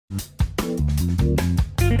Hi,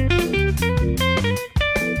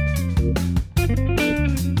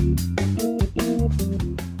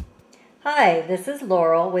 this is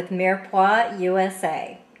Laurel with Mirepoix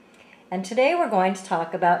USA, and today we're going to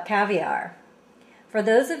talk about caviar. For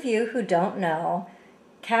those of you who don't know,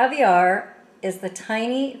 caviar is the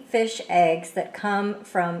tiny fish eggs that come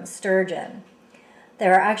from sturgeon.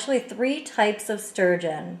 There are actually 3 types of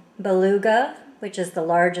sturgeon: beluga, which is the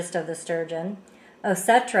largest of the sturgeon,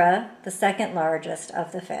 osetra, the second largest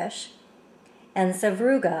of the fish, and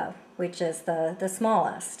sevruga, which is the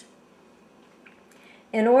smallest.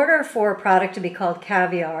 In order for a product to be called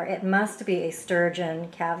caviar, it must be a sturgeon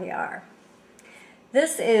caviar.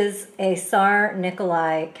 This is a Tsar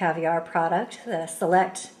Nicoulai caviar product, the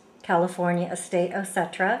Select California Estate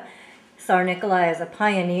Osetra. Tsar Nicoulai is a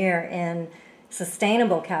pioneer in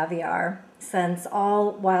sustainable caviar. Since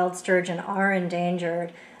all wild sturgeon are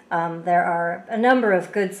endangered, there are a number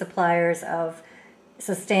of good suppliers of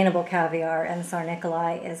sustainable caviar, and Tsar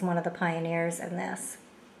Nicoulai is one of the pioneers in this.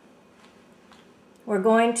 We're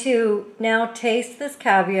going to now taste this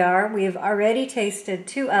caviar. We've already tasted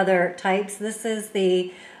 2 other types. This is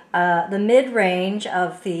the mid-range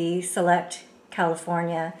of the Select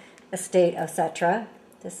California Estate Osetra.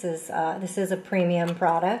 This is a premium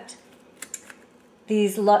product.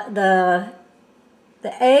 The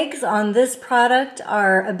eggs on this product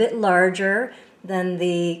are a bit larger than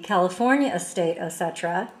the California Estate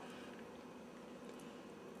Osetra.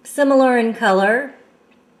 Similar in color,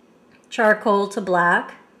 charcoal to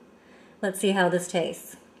black. Let's see how this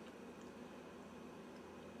tastes.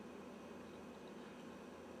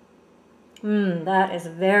 That is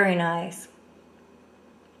very nice.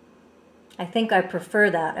 I think I prefer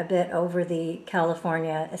that a bit over the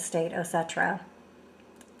California Estate Osetra.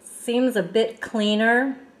 Seems a bit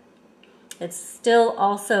cleaner. It's still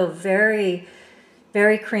also very,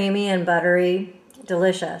 very creamy and buttery.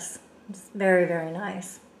 Delicious. It's very, very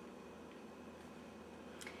nice.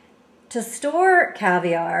 To store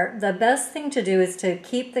caviar, the best thing to do is to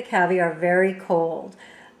keep the caviar very cold.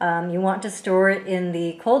 You want to store it in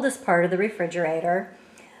the coldest part of the refrigerator.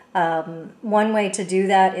 One way to do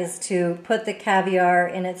that is to put the caviar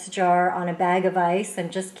in its jar on a bag of ice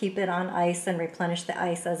and just keep it on ice and replenish the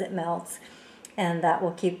ice as it melts. And that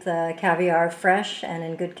will keep the caviar fresh and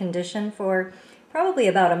in good condition for probably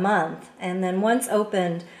about a month. And then once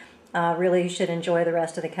opened, really you should enjoy the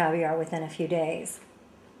rest of the caviar within a few days.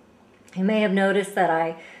 You may have noticed that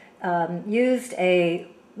I used a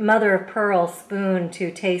mother-of-pearl spoon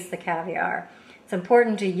to taste the caviar. It's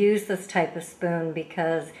important to use this type of spoon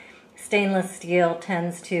because stainless steel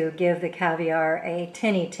tends to give the caviar a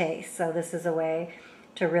tinny taste. So this is a way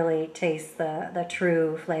to really taste the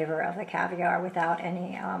true flavor of the caviar without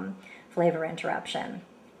any flavor interruption.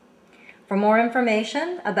 For more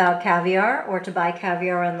information about caviar or to buy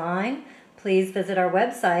caviar online, please visit our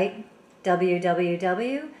website,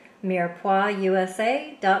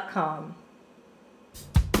 www.mirepoixusa.com.